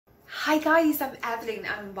Hi guys, I'm Evelyn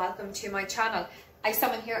and welcome to my channel. I have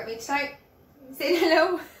someone here at me tonight saying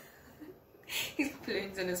hello. He's got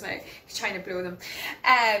balloons in his mouth. He's trying to blow them.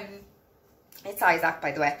 It's Isaac,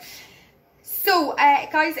 by the way. So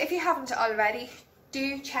guys, if you haven't already,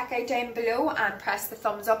 do check out down below and press the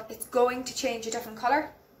thumbs up. It's going to change a different colour.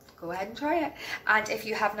 Go ahead and try it. And if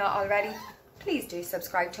you have not already, please do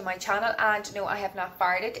subscribe to my channel. And no, I have not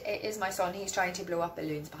farted. It is my son. He's trying to blow up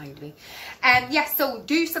balloons behind me. Yes, so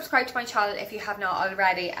do subscribe to my channel if you have not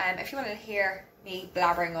already. If you want to hear me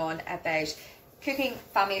blabbering on about cooking,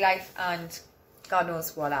 family life, and God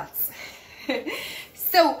knows what else.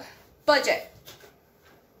 So, budget.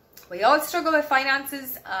 We all struggle with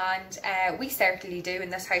finances, and we certainly do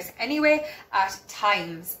in this house anyway at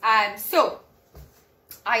times. So,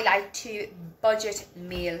 I like to budget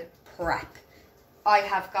meal prep. I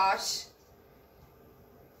have got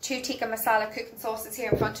 2 tikka masala cooking sauces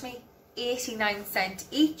here in front of me, 89 cents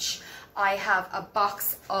each. I have a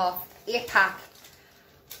box of 8-pack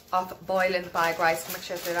of boil in the bag rice, make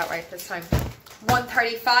sure I say that right this time,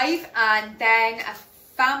 135, and then a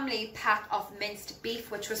family pack of minced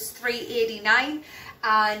beef, which was 3.89,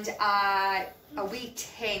 and a wee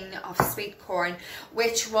tin of sweet corn,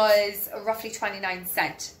 which was roughly 29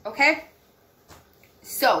 cents. Okay,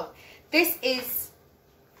 so this is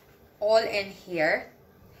all in here.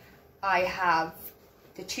 I have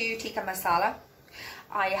the 2 tikka masala,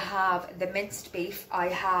 I have the minced beef, I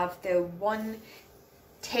have the a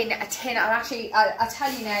tin, I'll tell you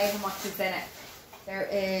now how much is in it. There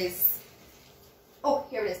is, oh,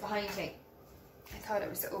 here it is behind me. I thought it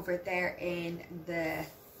was over there in the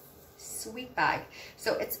sweet bag.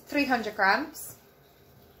 So it's 300 grams.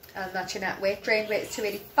 And that's your net weight. Drained weight is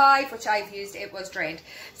 285, which I've used. It was drained.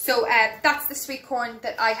 So that's the sweet corn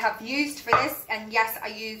that I have used for this. And yes, I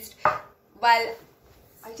used, well,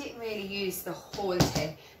 I didn't really use the whole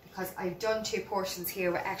tin because I've done 2 portions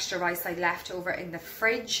here with extra rice I left over in the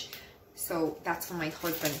fridge. So that's for my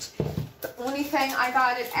husband. The only thing I've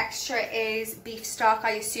added extra is beef stock.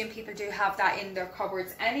 I assume people do have that in their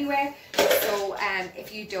cupboards anyway. So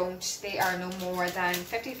if you don't, they are no more than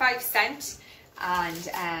 55 cents.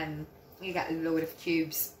 And you get a load of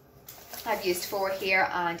cubes. I've used 4 here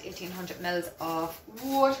and 1800 mils of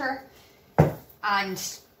water, and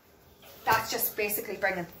that's just basically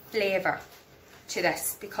bringing flavour to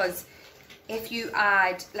this, because if you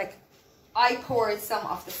add, like, I poured some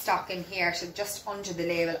of the stock in here, so just under the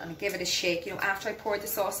label, and give it a shake, you know, after I poured the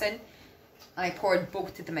sauce in, and I poured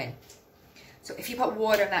both of them in. So if you put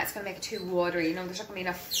water in that, it's going to make it too watery, you know, there's not going to be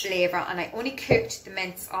enough flavour. And I only cooked the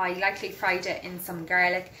mince. I lightly fried it in some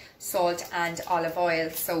garlic, salt and olive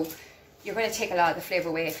oil. So you're going to take a lot of the flavour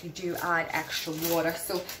away if you do add extra water.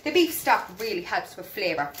 So the beef stock really helps with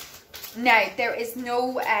flavour. Now, there is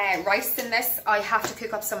no rice in this. I have to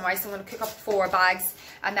cook up some rice. I'm going to cook up 4 bags,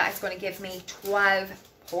 and that is going to give me 12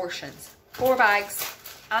 portions. 4 bags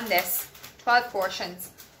and this, 12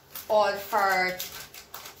 portions, all for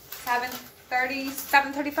 $7.35.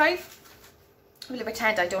 I'm going to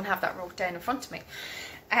pretend I don't have that wrote down in front of me.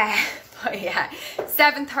 But yeah,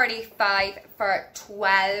 $7.35 for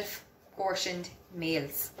 12 portioned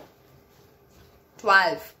meals.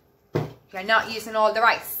 12. You're not using all the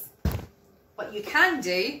rice. What you can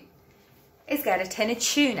do is get a tin of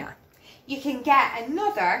tuna. You can get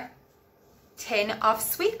another tin of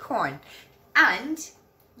sweet corn. And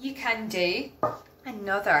you can do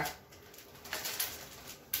another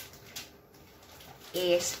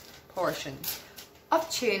 8 portions of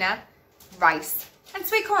tuna, rice and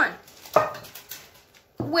sweet corn.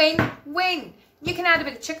 Win-win. You can add a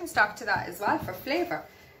bit of chicken stock to that as well for flavour.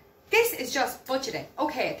 This is just budgeting.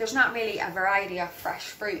 Okay, there's not really a variety of fresh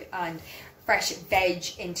fruit and fresh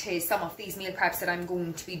veg into some of these meal preps that I'm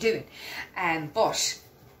going to be doing. But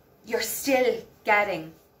you're still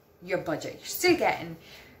getting your budget. You're still getting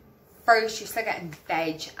fruit, you're still getting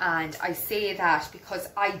veg. And I say that because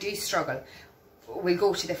I do struggle. We'll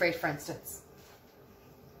go to the fridge, for instance.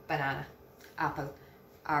 Banana, apple,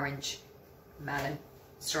 orange, melon,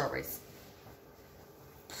 strawberries.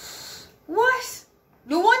 What?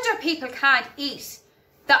 No wonder people can't eat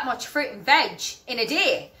that much fruit and veg in a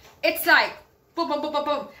day. It's like, boom, boom, boom, boom,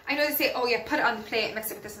 boom. I know they say, oh yeah, put it on the plate,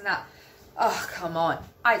 mix it with this and that. Oh, come on.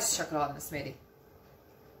 I just chuck it all in a smoothie.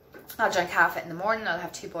 I'll drink half it in the morning. I'll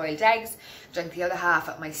have 2 boiled eggs. Drink the other half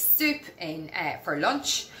of my soup for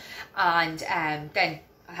lunch. And then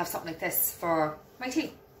I'll have something like this for my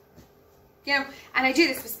tea. You know, and I do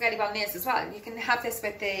this with spaghetti bolognese as well. You can have this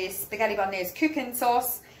with the spaghetti bolognese cooking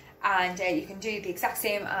sauce, and you can do the exact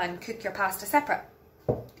same and cook your pasta separate.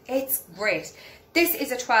 It's great. This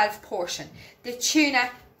is a 12 portion. The tuna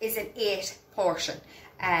is an 8 portion.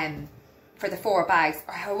 for the 4 bags,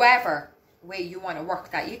 or however way you want to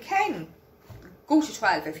work that. You can go to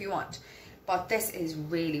 12 if you want, but this is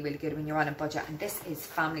really, really good when you're on a budget, and this is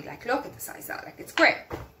family. Like, look at the size of that, like, it's great.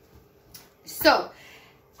 So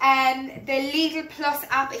the Lidl Plus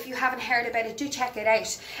app, if you haven't heard about it, do check it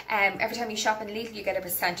out. Every time you shop in Lidl, you get a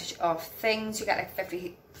percentage of things. You get like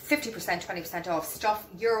 50%, 20% off stuff,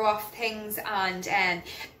 euro off things, and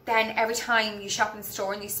then every time you shop in the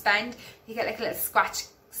store and you spend, you get like a little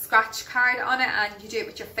scratch card on it, and you do it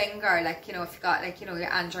with your finger, like, you know, if you got, like, you know,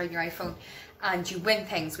 your Android and your iPhone, and you win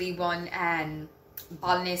things. We won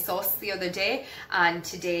bolognese sauce the other day, and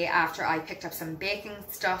today, after I picked up some baking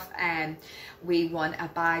stuff, we won a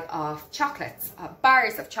bag of chocolates,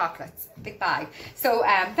 bars of chocolates, big bag. So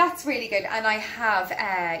that's really good, and I have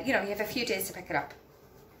you know, you have a few days to pick it up.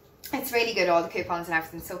 It's really good, all the coupons and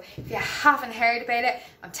everything. So if you haven't heard about it,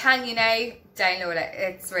 I'm telling you now, download it.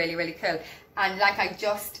 It's really, really cool. And like I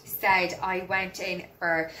just said, I went in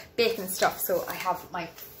for baking stuff. So I have my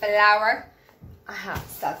flour, I have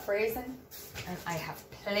self-raising, and I have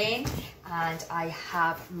plain, and I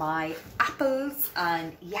have my apples,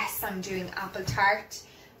 and yes, I'm doing apple tart,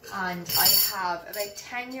 and I have about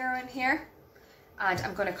 €10 in here. And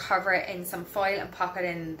I'm going to cover it in some foil and pop it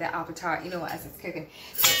in the apple tart, you know, as it's cooking.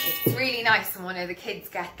 It's really nice, and one of the kids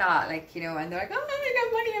get that, like, you know, and they're like, oh, I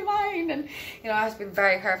got money in mine. And, you know, I have to be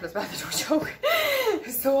very careful as well, I don't choke.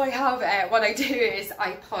 So I have, what I do is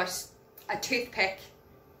I put a toothpick,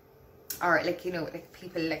 or like, you know, like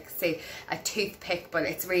people like say a toothpick, but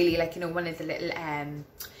it's really like, you know, one of the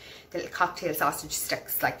little cocktail sausage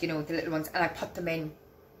sticks, like, you know, the little ones, and I put them in.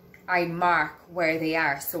 I mark where they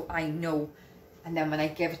are, so I know. And then when I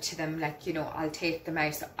give it to them, like, you know, I'll take them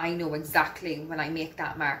out. So I know exactly when I make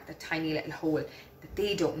that mark, the tiny little hole that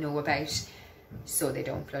they don't know about, so they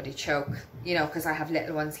don't bloody choke. You know, because I have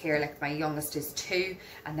little ones here, like my youngest is 2,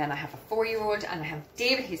 and then I have a 4-year-old, and I have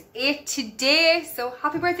David, he's 8 today. So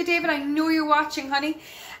happy birthday, David. I know you're watching, honey.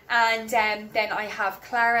 And then I have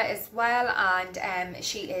Clara as well, and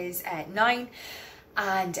she is 9.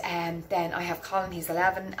 And then I have Colin, he's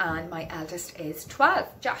 11, and my eldest is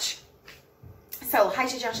 12, Josh. So hi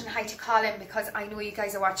to Josh and hi to Colin, because I know you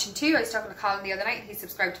guys are watching too. I was talking to Colin the other night, he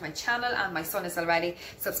subscribed to my channel, and my son is already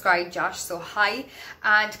subscribed, Josh, so hi.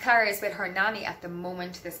 And Clara is with her nanny at the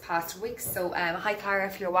moment this past week, so hi Clara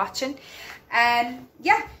if you're watching.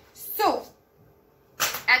 Yeah, so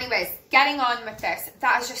anyways, getting on with this,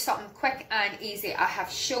 that is just something quick and easy. I have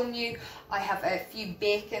shown you, I have a few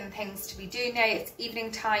baking things to be doing now. It's evening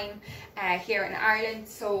time here in Ireland,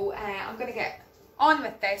 so I'm going to get on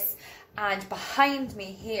with this. And behind me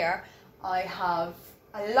here, I have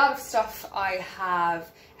a lot of stuff I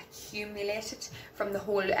have accumulated from the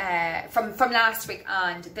whole, from last week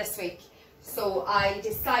and this week. So I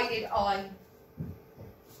decided on,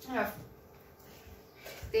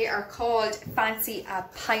 they are called Fancy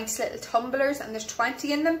Pint little tumblers, and there's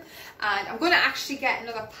 20 in them. And I'm going to actually get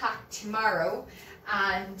another pack tomorrow,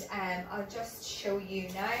 and I'll just show you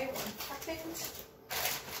now. 1 second.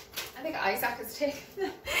 I think Isaac has taken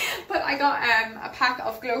them, but I got a pack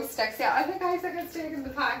of glow sticks. Yeah, I think Isaac has taken the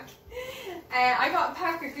pack. I got a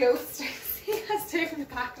pack of glow sticks. He has taken the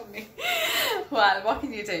pack on me. Well, what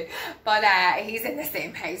can you do? But he's in the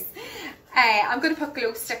same house. I'm going to put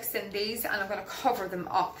glow sticks in these, and I'm going to cover them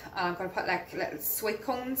up. I'm going to put like little sweet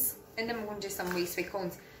cones in them. I'm going to do some wee sweet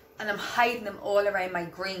cones, and I'm hiding them all around my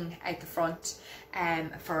green out the front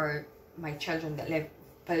for my children that live.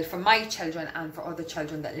 Well, for my children and for other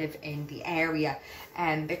children that live in the area,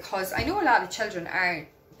 because I know a lot of children aren't,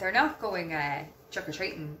 they're not going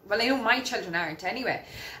trick-or-treating. Well, I know my children aren't anyway,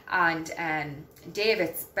 and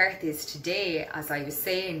David's birthday is today, as I was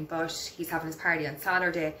saying, but he's having his party on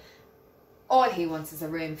Saturday. All he wants is a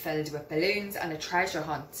room filled with balloons and a treasure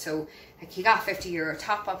hunt. So like, he got €50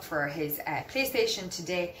 top up for his PlayStation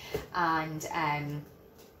today, and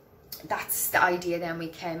that's the idea then we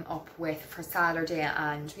came up with for Saturday.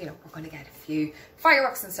 And you know, we're going to get a few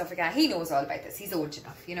fireworks and stuff again. He knows all about this, he's old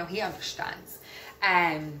enough, you know, he understands.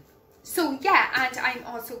 So yeah, and I'm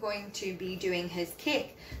also going to be doing his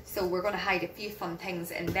cake, so we're going to hide a few fun things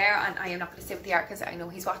in there, and I am not going to say what they are because I know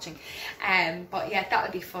he's watching. But yeah,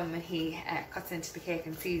 that'll be fun when he cuts into the cake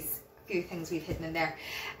and sees a few things we've hidden in there.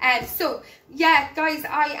 So yeah guys,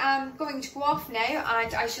 I am going to go off now,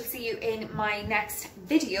 and I shall see you in my next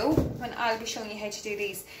video when I'll be showing you how to do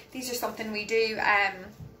these. These are something we do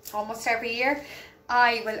almost every year.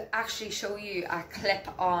 I will actually show you a clip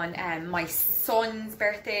on my son's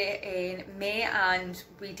birthday in May, and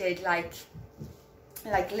we did like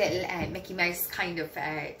like little Mickey Mouse kind of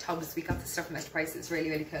tubs. We got the stuff in at the price. It's really,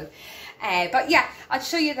 really cool. But yeah, I'll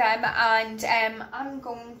show you them, and I'm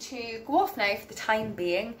going to go off now for the time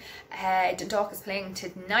being. Dundalk is playing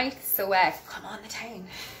tonight, so come on the town.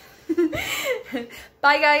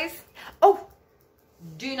 Bye guys. Oh,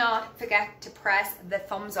 do not forget to press the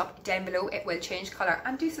thumbs up down below. It will change colour,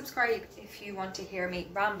 and do subscribe if you want to hear me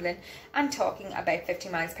rambling and talking about 50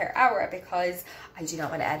 miles per hour, because I do not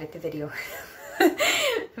want to edit the video.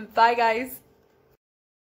 Bye guys.